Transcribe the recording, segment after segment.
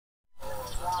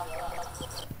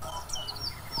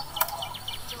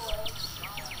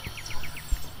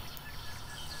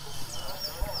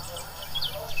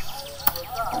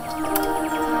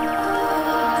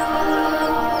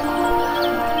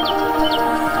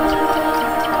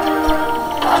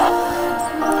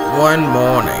One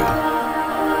morning,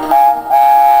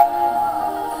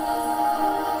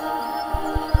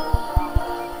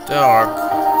 Doc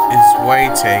is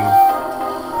waiting.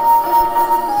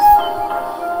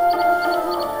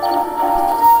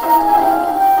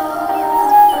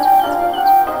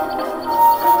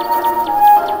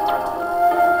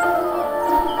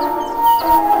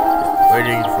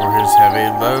 Waiting for his heavy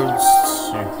loads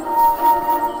to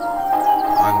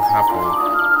uncouple.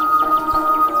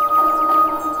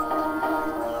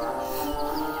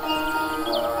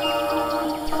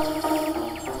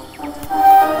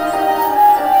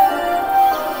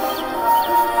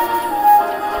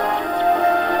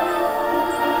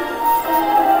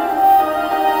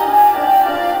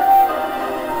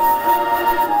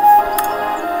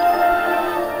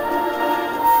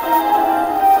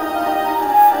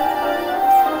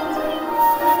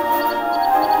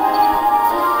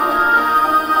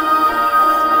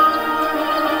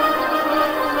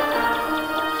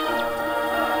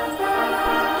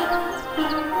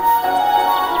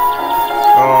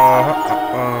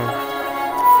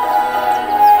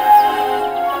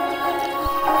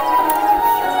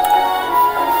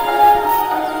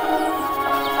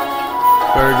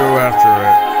 Better go after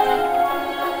it.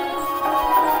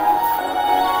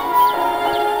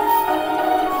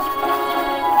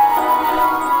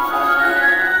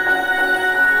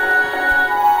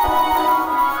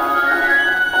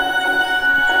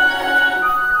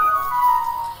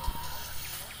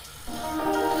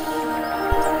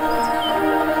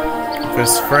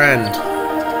 His friend.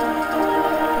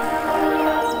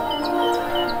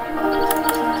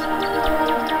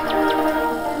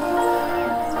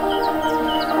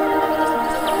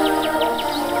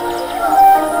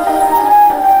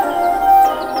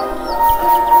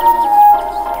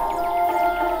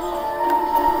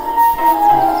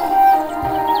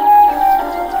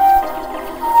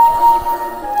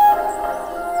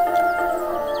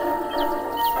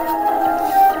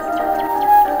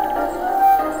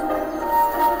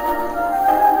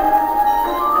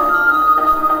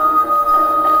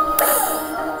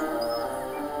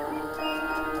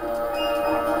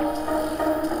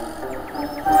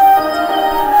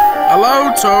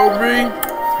 Hello, Toby.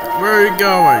 Where are you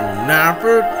going?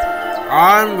 Napford?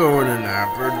 I'm going to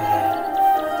Napford.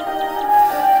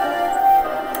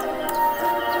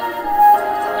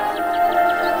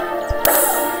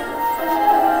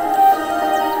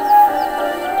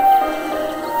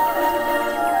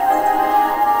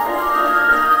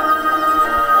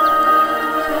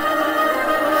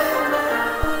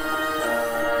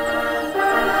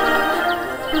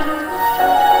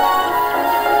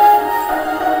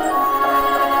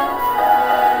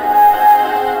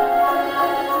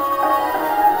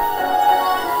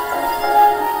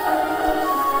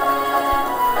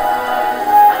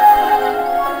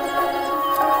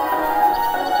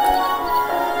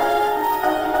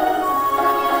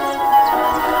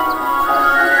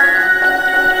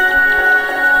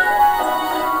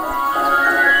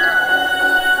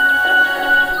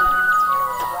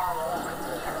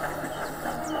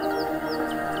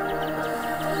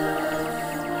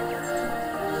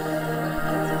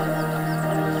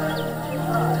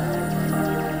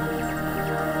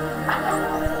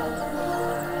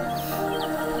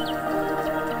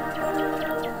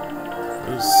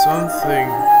 There's something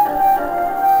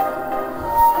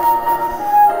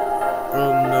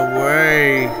on the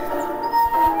way.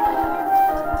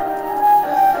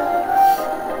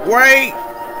 Wait,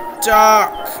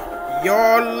 Doc,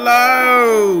 your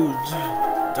load.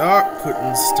 Doc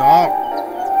couldn't stop.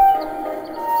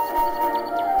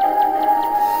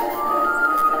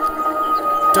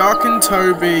 Doc and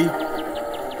Toby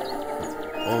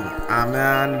are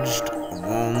managed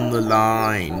on the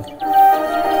line.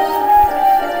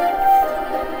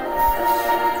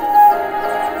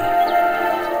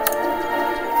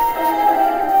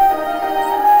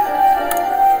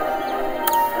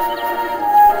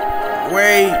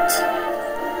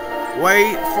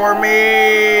 Wait for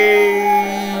me.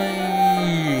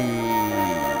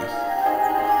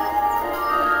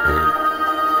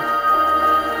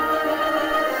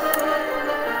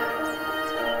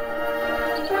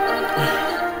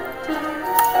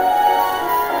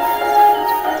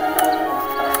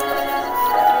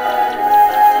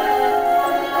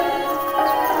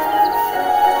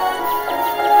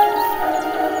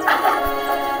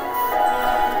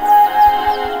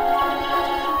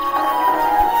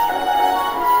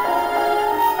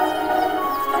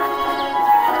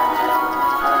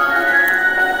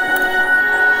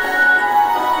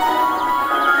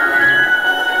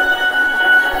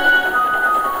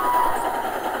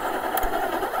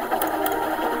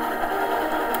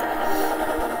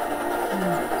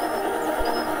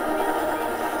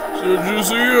 Did you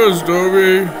see us,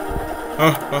 Toby? Ha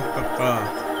ha ha ha.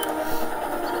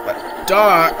 But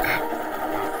Doc,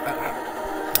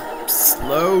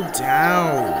 slow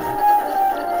down.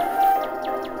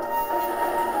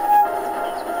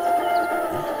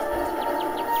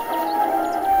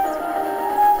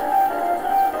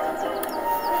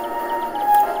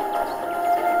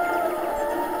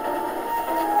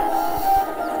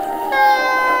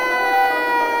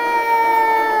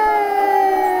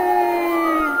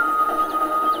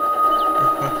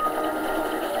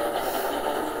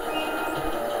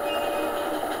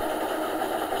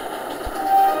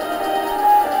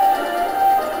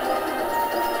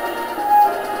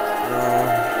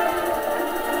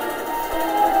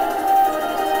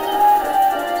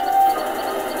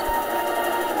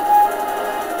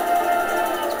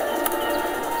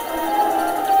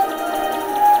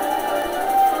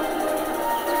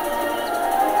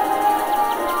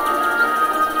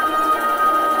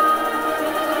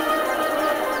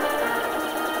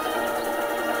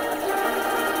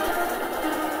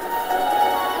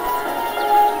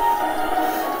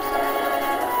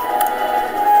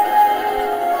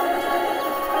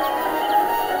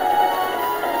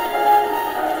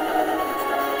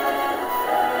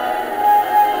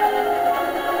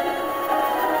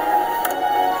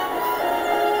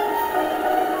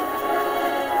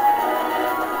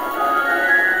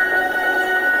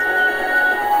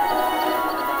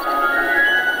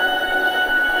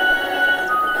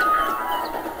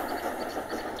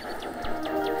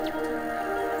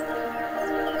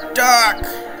 Doc!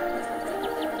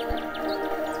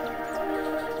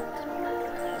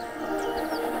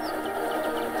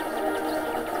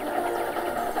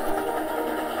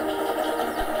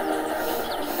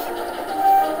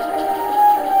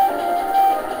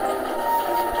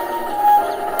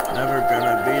 Never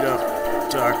gonna beat up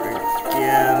Doc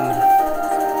again.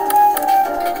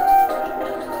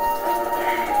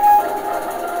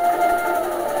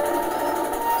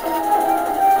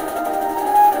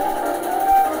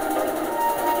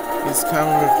 He's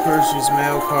coming with Percy's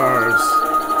mail cars.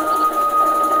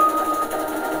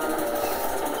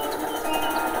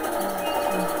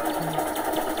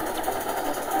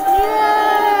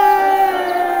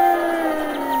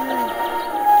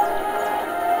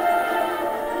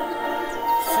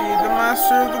 See the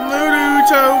master of the voodoo,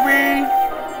 Toby.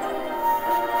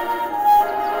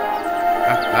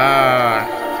 Aha.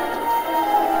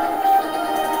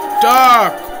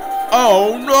 Doc!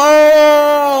 Oh no!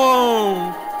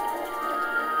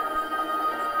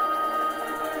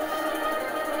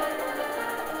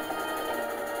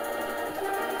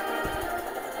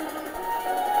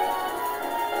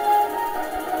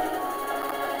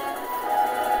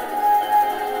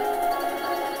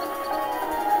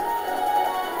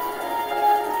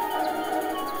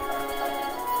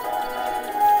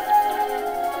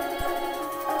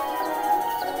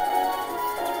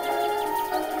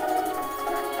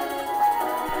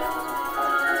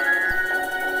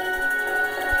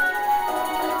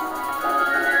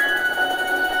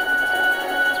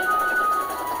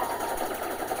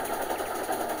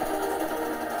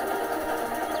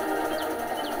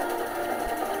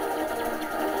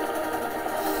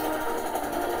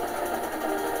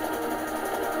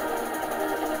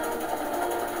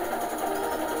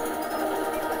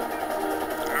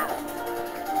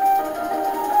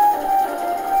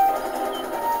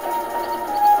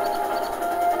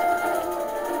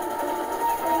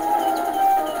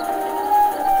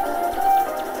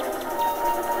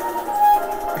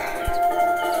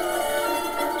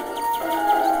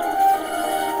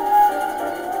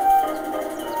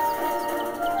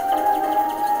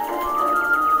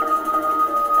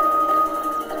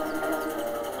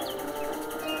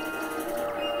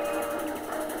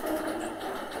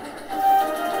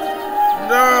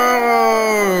 No!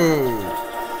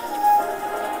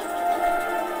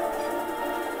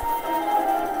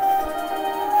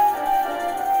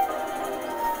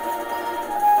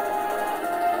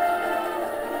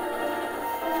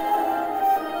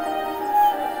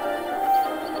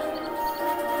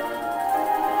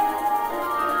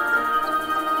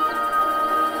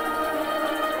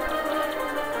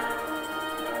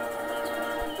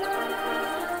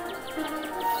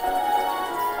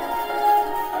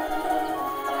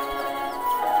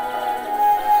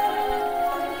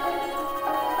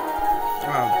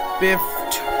 Biff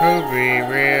Toby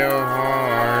real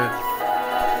hard.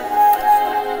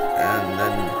 And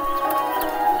then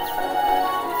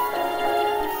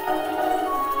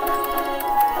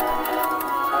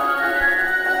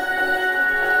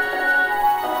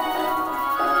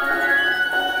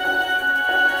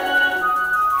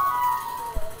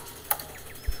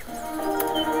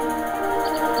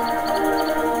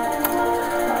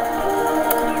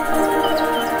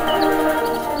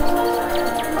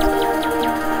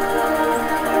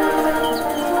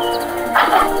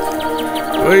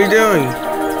What are you doing?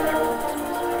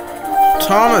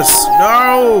 Thomas,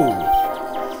 no!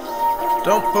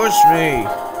 Don't push me.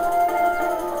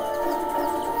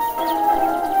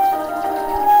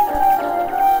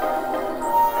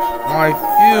 My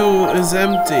fuel is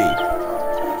empty.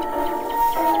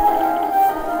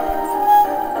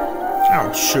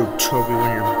 Don't shoot Toby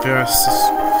when you're best. It's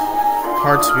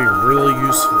hard to be a really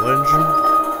useful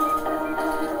engine.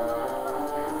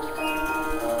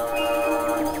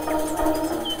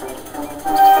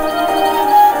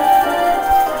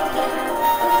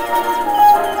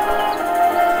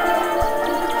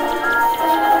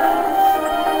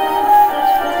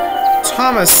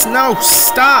 Thomas, no,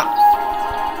 stop!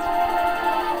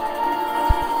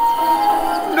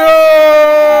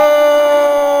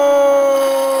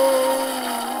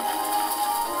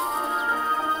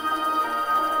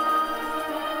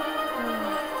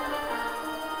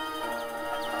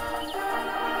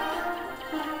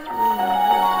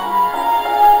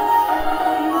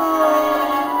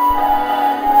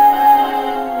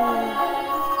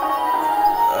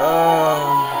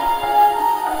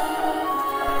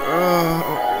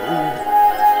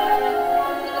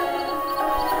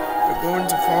 Going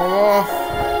to fall off.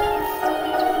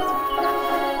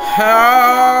 Help!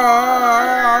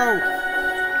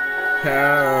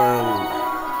 Help!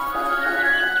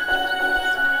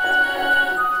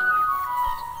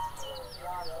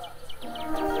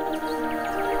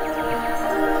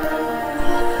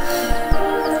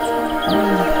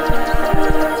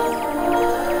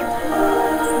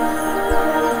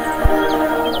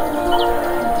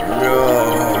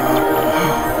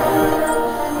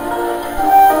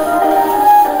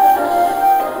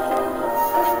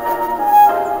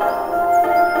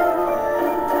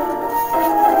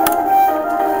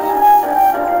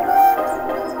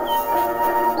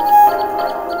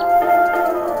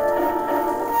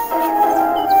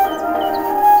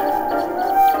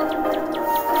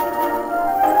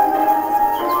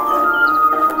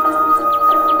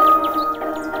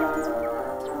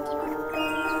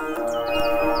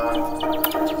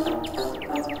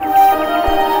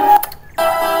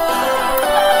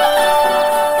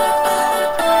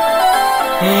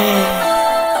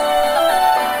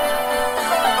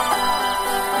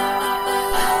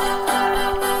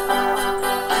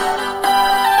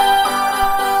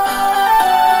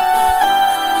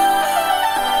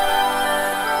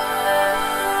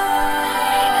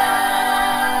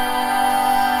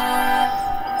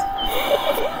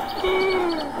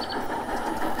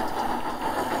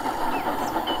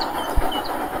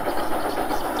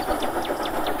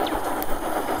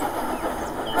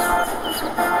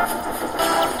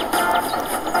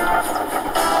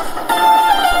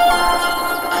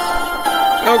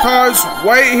 No cars,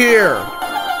 wait here.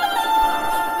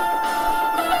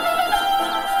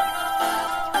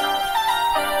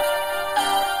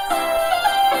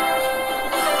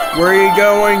 Where are you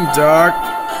going, Doc?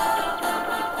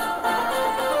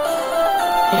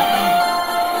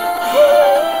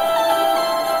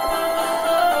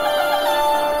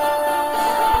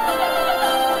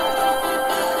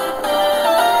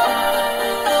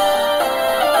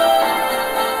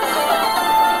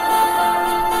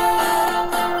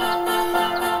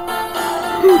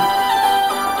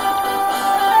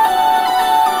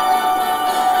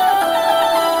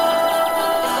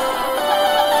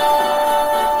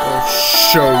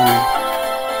 Show you.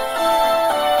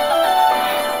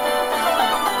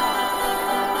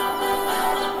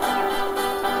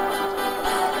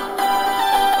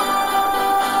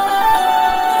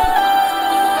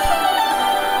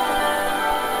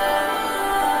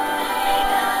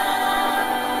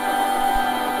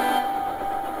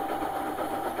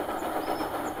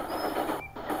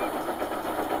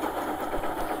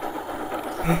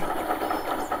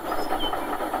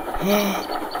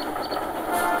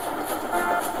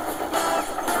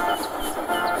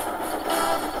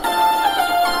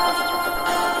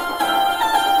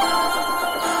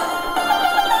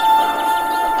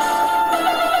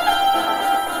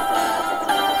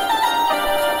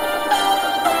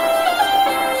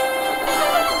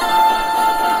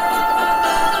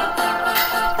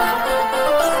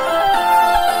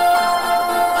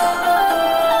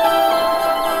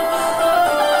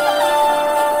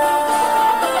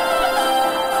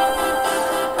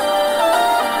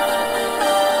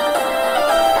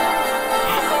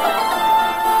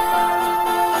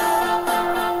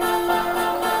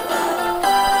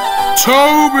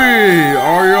 Toby,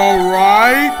 are you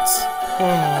alright?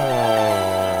 Oh.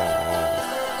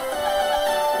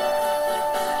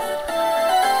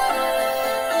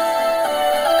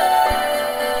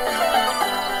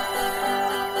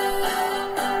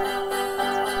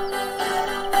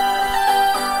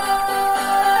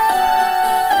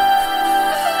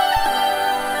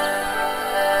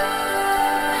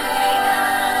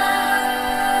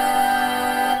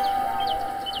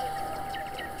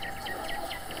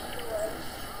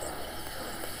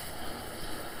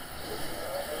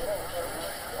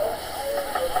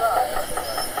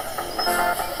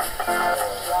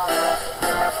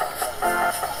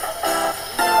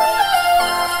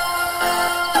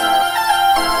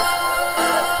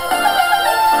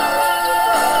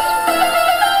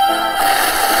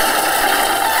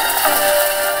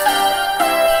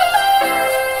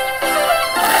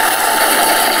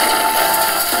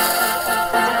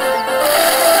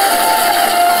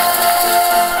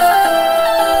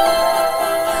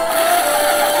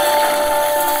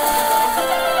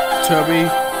 Toby.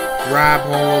 Grab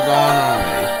hold on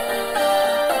me.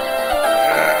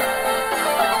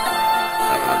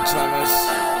 Come on, Thomas.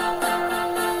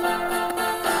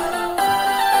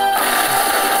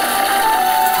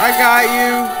 I got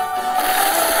you.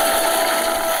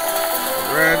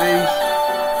 Ready?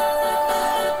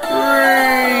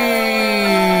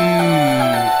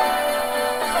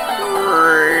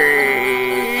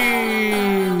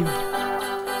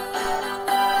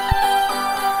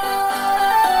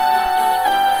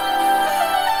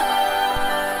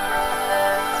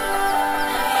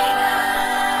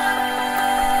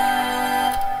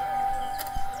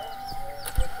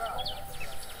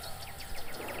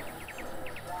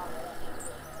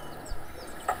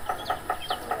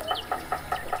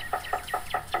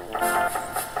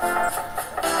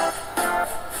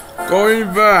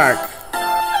 Going back.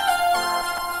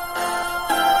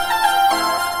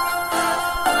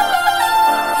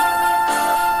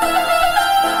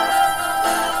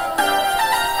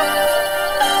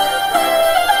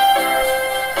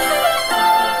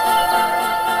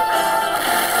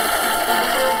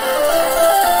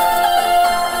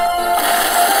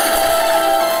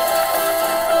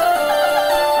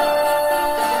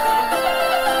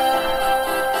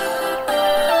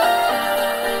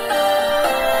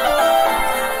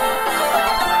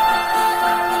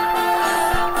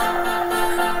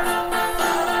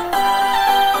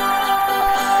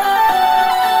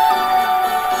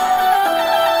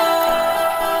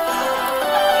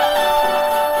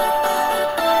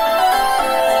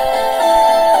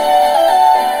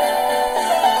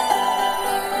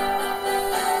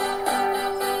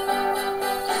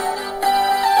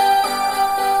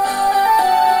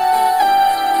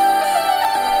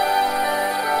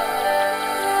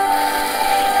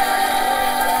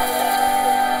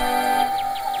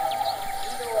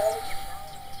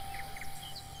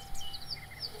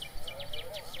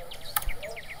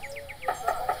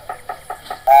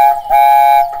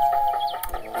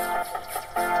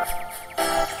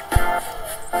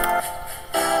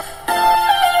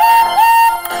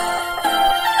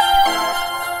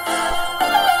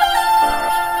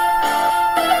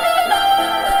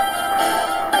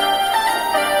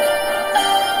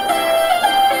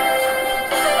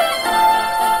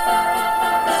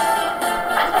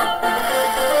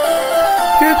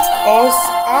 Get us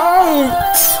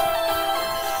out!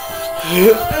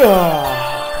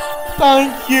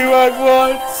 Thank you,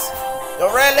 Edwards.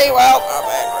 You're really welcome,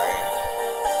 Henry.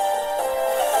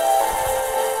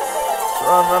 So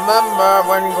I remember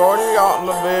when Gordon got on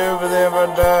the move the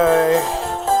other day.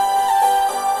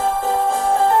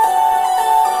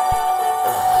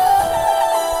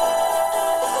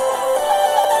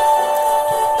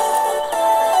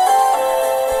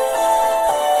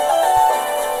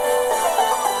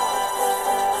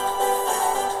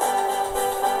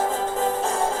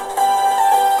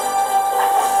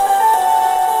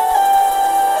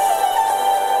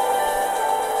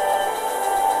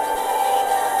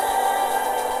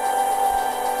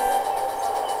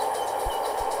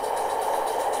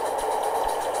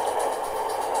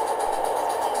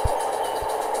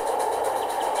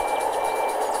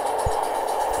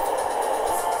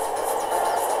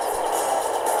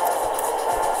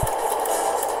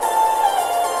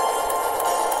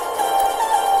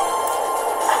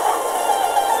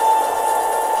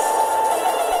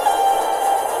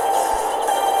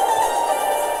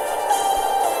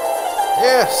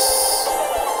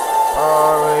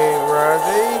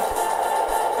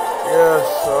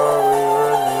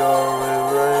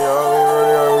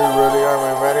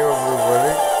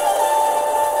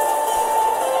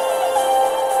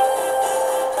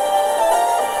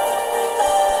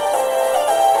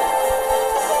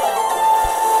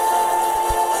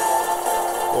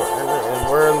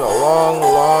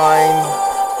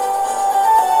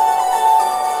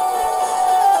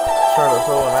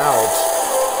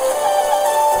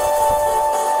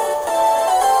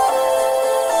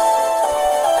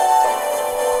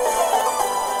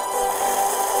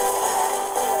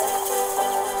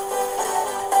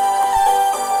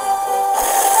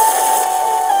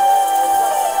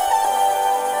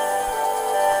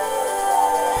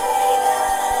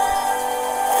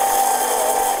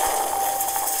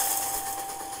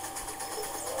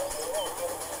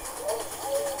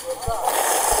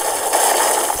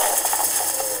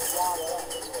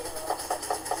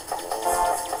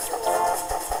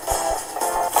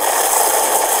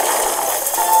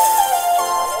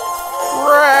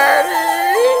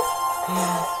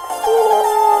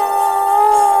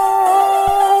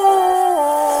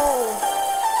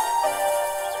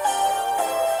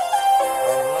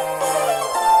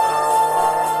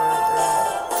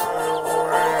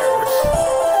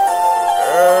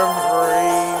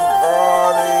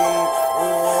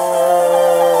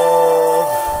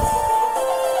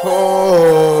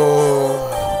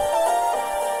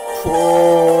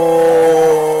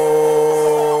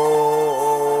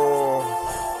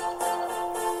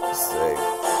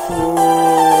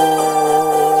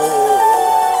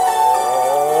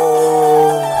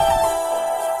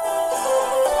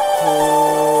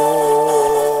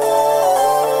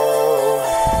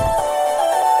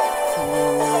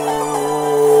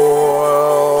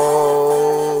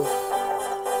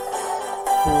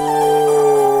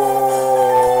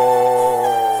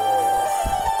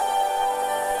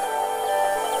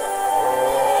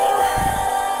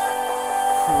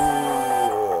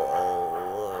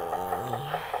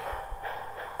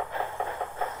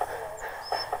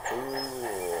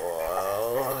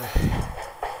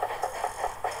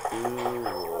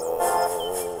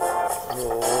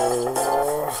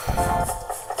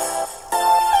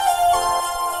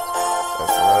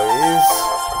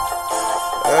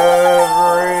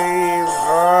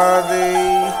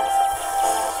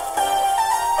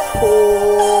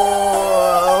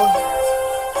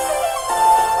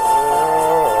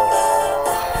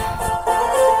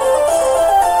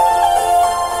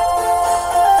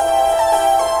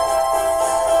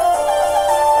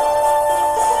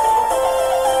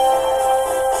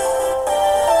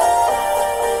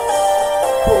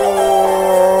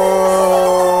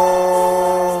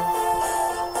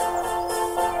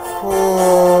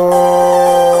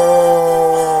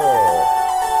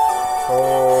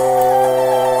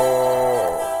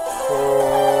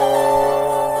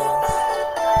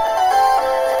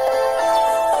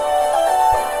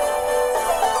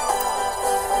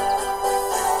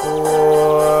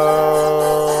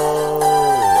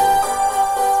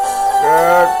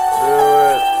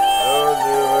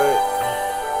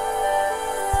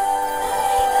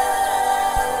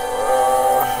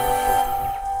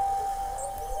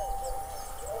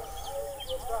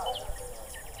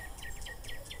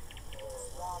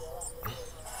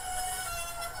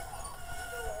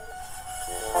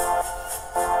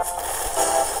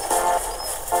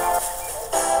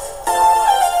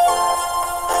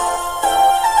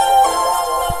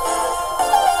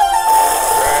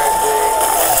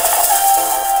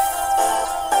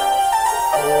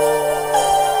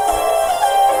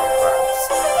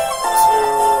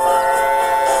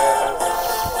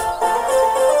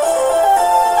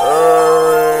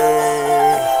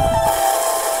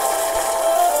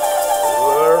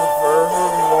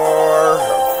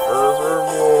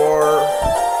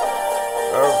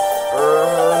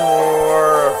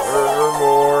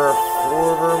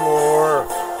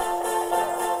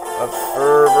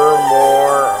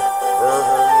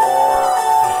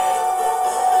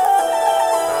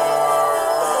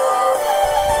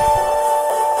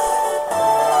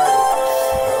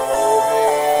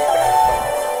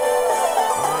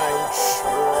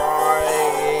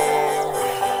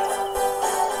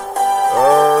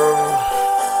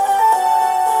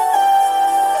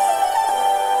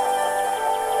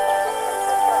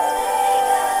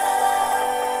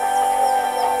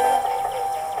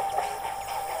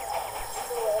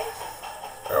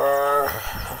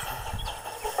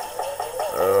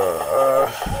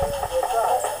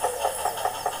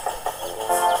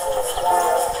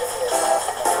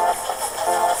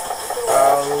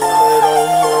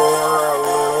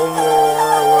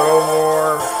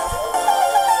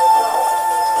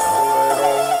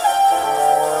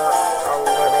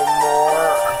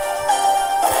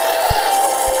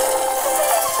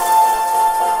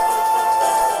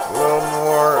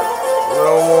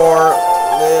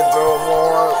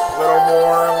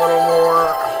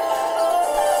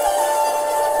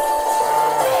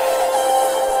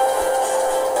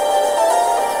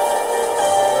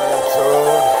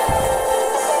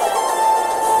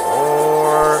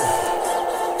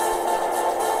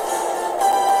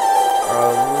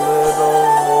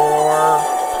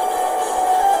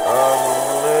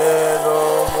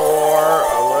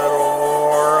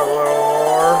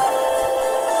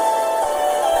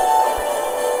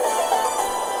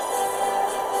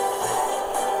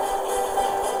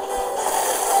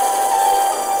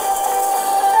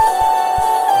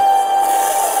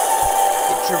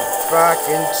 back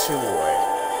into it.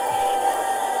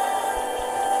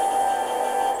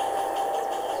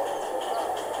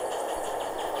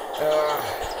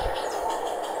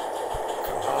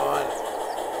 Come on.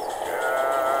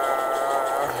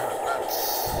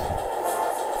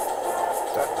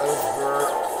 That does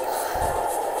work.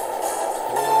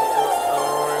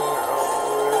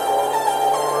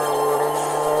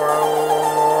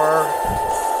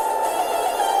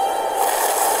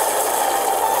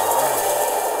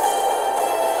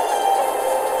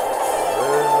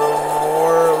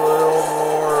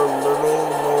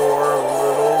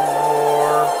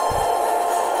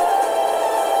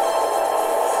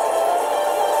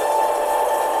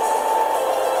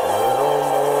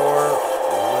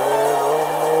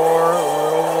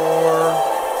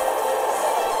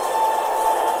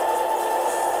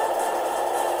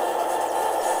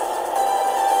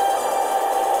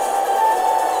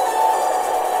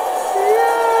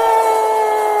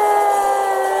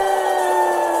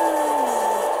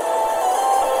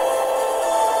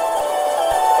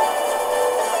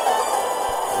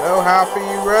 So happy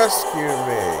you rescued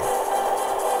me.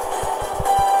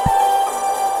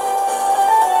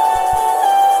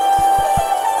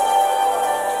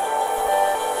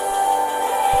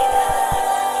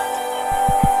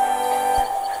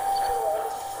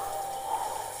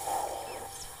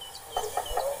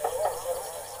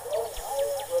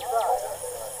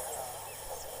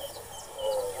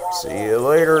 See you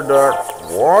later, Duck.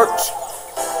 What?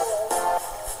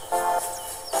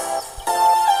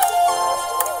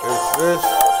 Is this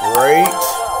great?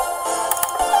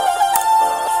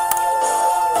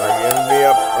 I can be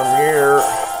up from here.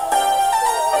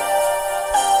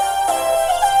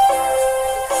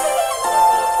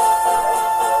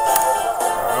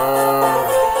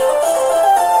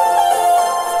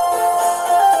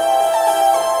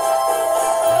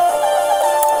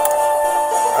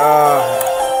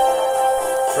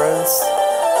 Friends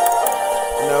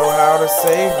know how to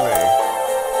save me.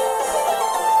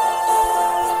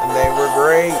 And they were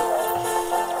great.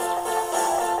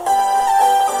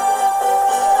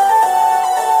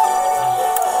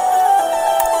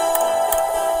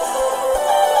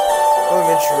 I'll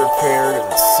get you repaired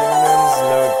as soon as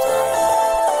no time.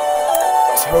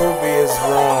 Toby is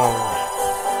wrong.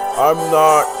 I'm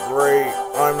not great.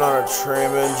 I'm not a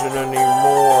tram engine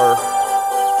anymore.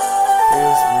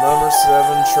 Here's number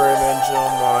 7 tram engine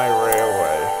on my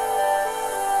railway.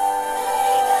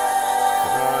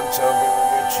 Come on, Toby,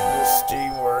 we'll get you to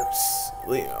Steamworks.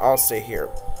 I'll stay here.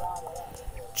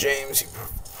 James, you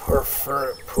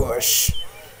prefer to push.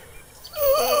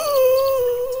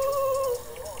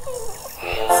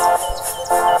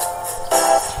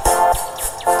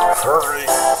 Hurry.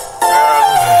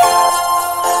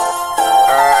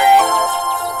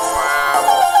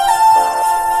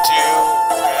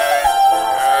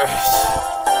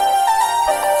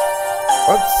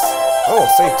 Oh,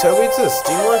 say Toby to the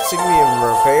Steamworks to be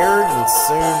repaired as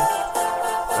soon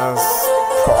as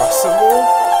possible.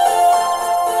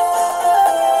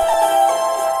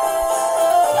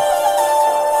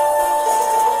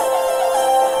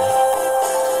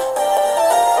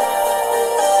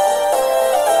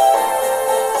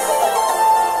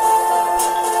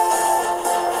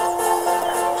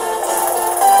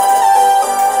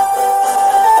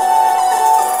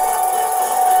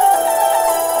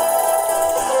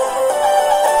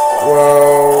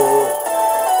 Well,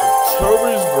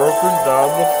 Toby's broken down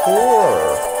before.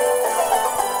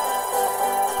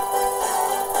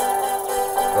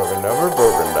 Toby never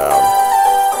broken down.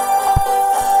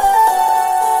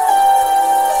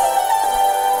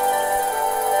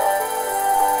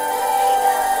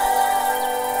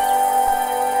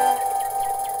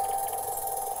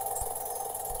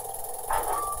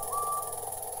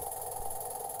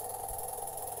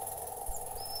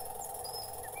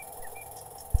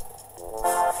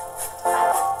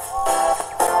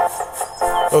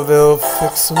 Oh, they'll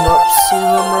fix him up sooner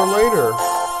or later.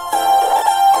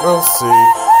 We'll see.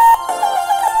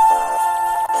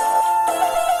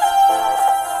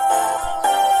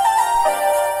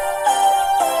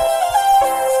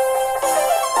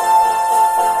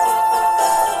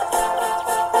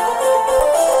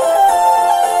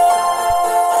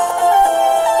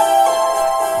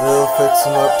 They'll fix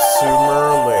him up sooner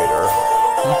or later.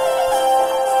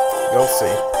 You'll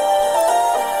see.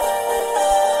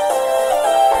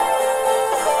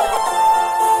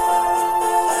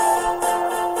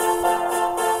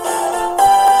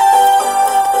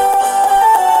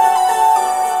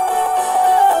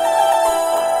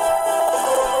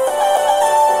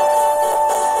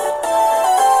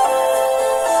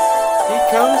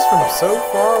 Comes from so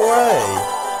far away.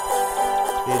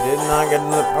 You did not get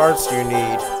the parts you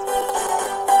need.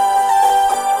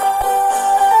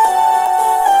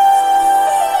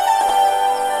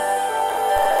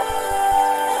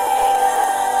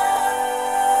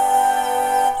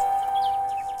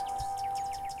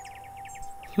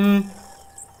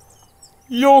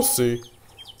 You'll see.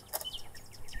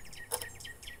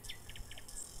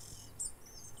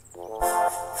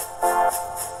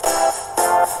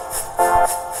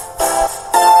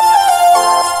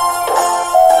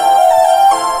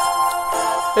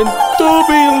 And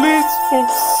Toby lives from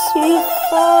so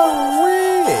far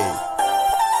away.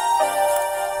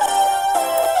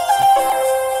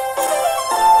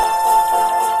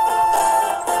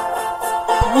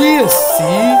 We'll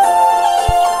see.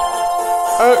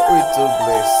 Aren't we,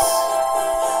 Douglas?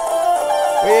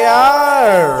 We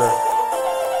are.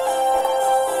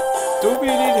 Toby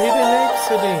did hidden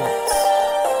accidents.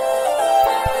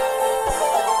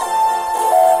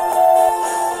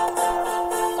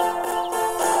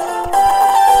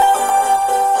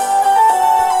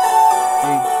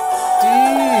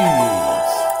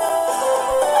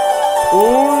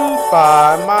 All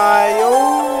by my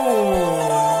own.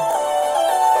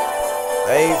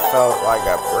 They felt like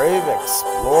a brave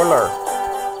explorer.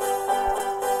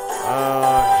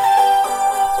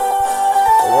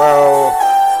 Well,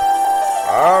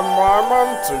 I'm on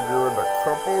to you in a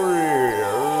couple of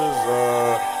years.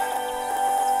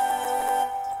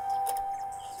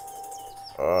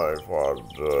 I thought I was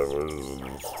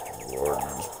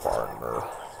Gordon's partner.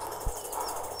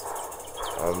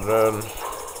 And then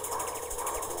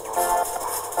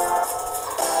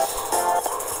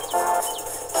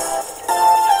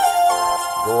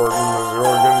Gordon, if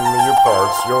you're giving me your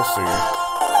parts, you'll see.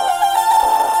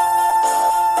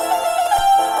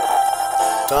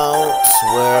 Don't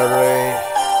worry.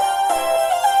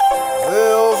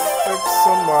 They'll fix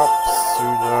them up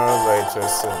sooner or later,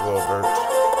 said Wilbert.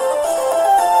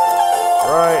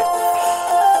 Right.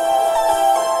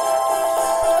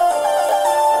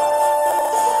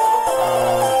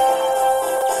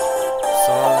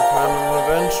 Some kind of an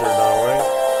adventure, don't we?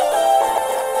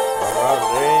 How about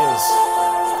James?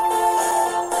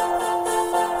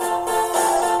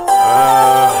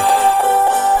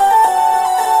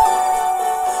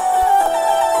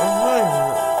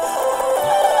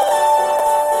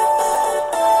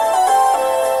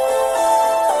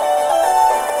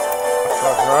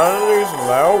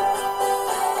 Help.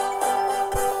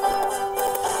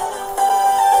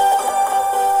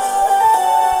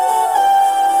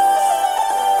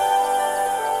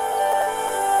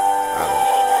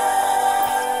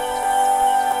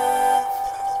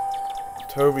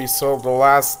 Toby saw the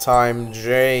last time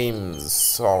James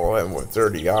saw him with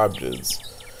dirty objects.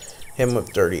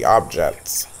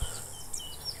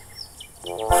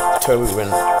 Toby's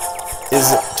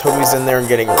in there and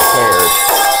getting repaired.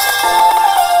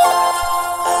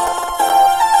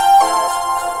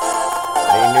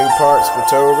 New parts for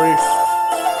Toby.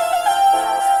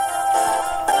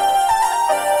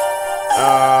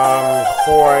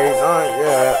 Quite not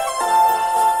yet.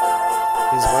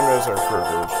 His windows are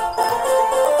crooked.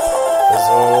 His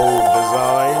old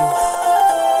design.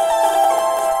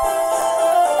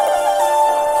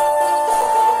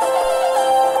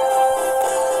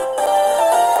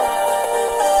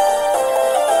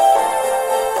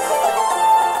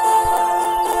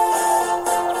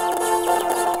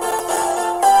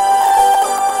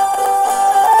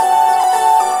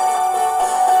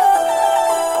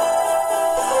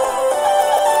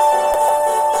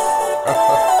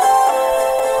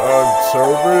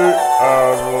 Toby,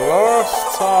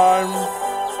 last time,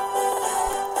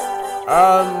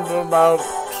 and about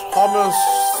Thomas,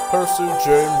 Percy,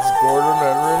 James, Gordon,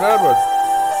 Henry, and Edward,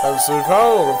 and Steve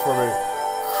Howell for me,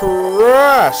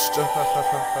 crashed.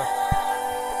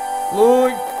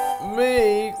 Like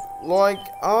me, like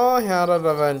I had an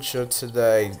adventure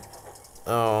today.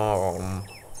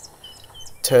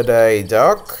 Today,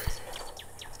 Doc.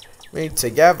 Me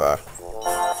together.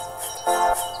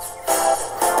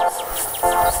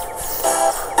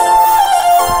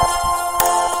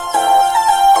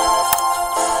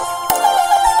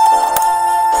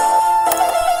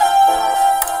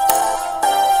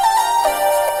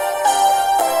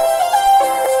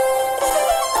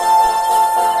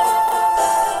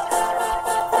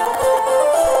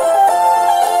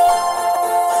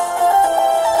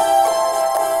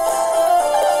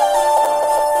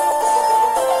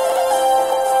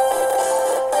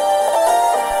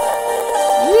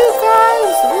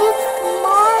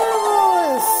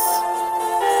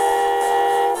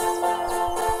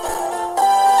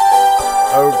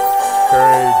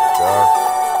 Okay, Doc.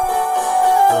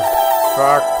 The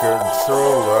fat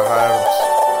controller has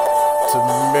to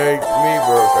make me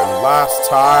broken. Last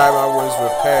time I was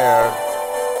repaired,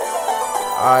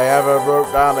 I ever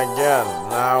broke down again.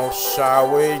 Now shall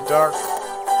we, Duck?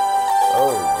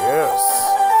 Oh, yes.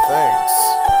 Thanks.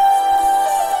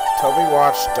 Toby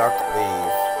watched Duck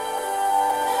leave.